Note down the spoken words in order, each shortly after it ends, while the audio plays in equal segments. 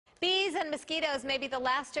Bees and mosquitoes may be the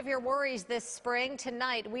last of your worries this spring.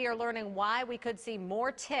 Tonight, we are learning why we could see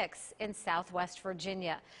more ticks in Southwest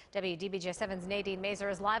Virginia. WDBJ7's Nadine Mazer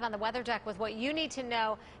is live on the weather deck with what you need to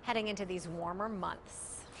know heading into these warmer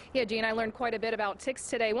months. Yeah, Jean, I learned quite a bit about ticks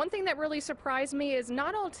today. One thing that really surprised me is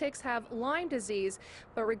not all ticks have Lyme disease,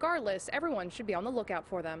 but regardless, everyone should be on the lookout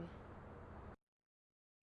for them.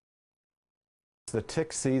 The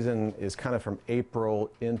tick season is kind of from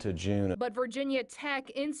April into June. But Virginia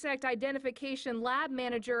Tech Insect Identification Lab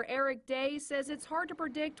Manager Eric Day says it's hard to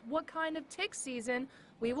predict what kind of tick season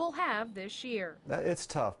we will have this year. It's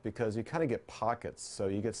tough because you kind of get pockets. So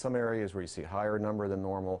you get some areas where you see higher number than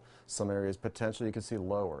normal, some areas potentially you can see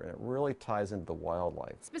lower, and it really ties into the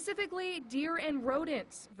wildlife. Specifically, deer and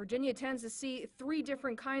rodents. Virginia tends to see 3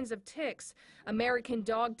 different kinds of ticks: American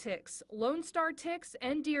dog ticks, Lone Star ticks,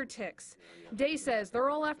 and deer ticks. Day says they're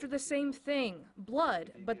all after the same thing,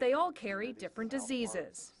 blood, but they all carry different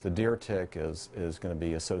diseases. The deer tick is going to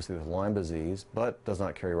be associated with Lyme disease, but does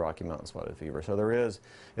not carry Rocky Mountain spotted fever. So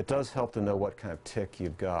it does help to know what kind of tick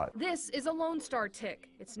you've got. This is a Lone Star tick.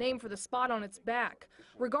 It's named for the spot on its back.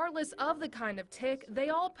 Regardless of the kind of tick, they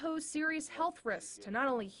all pose serious health risks to not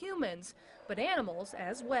only humans, but animals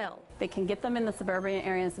as well. They can get them in the suburban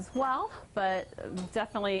areas as well, but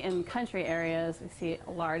definitely in country areas we see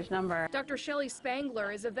a large number. Dr. Shelley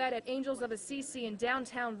Spangler is a vet at Angels of Assisi in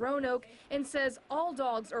downtown Roanoke and says all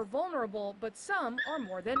dogs are vulnerable, but some are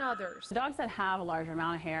more than others. Dogs that have a larger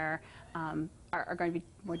amount of hair are going to be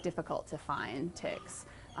more difficult to find ticks.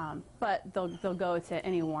 But they'll go to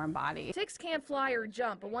any warm body. Ticks can't fly or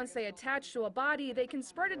jump, but once they attach to a body, they can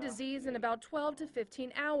spread a disease in about 12 to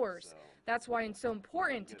 15 hours. That's why it's so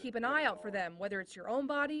important to keep an eye out for them, whether it's your own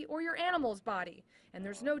body or your animal's body. And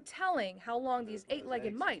there's no telling how long these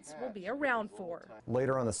 8-legged mites will be around for.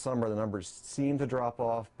 Later on in the summer, the numbers seem to drop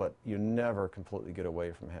off, but you never completely get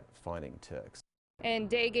away from finding ticks. And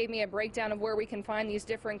Day gave me a breakdown of where we can find these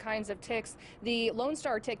different kinds of ticks. The Lone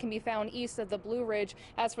Star tick can be found east of the Blue Ridge.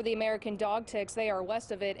 As for the American dog ticks, they are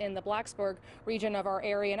west of it in the Blacksburg region of our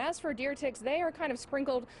area. And as for deer ticks, they are kind of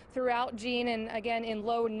sprinkled throughout, Jean, and again in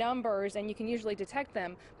low numbers, and you can usually detect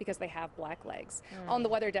them because they have black legs. On the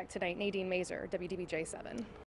weather deck tonight, Nadine Mazer, WDBJ7.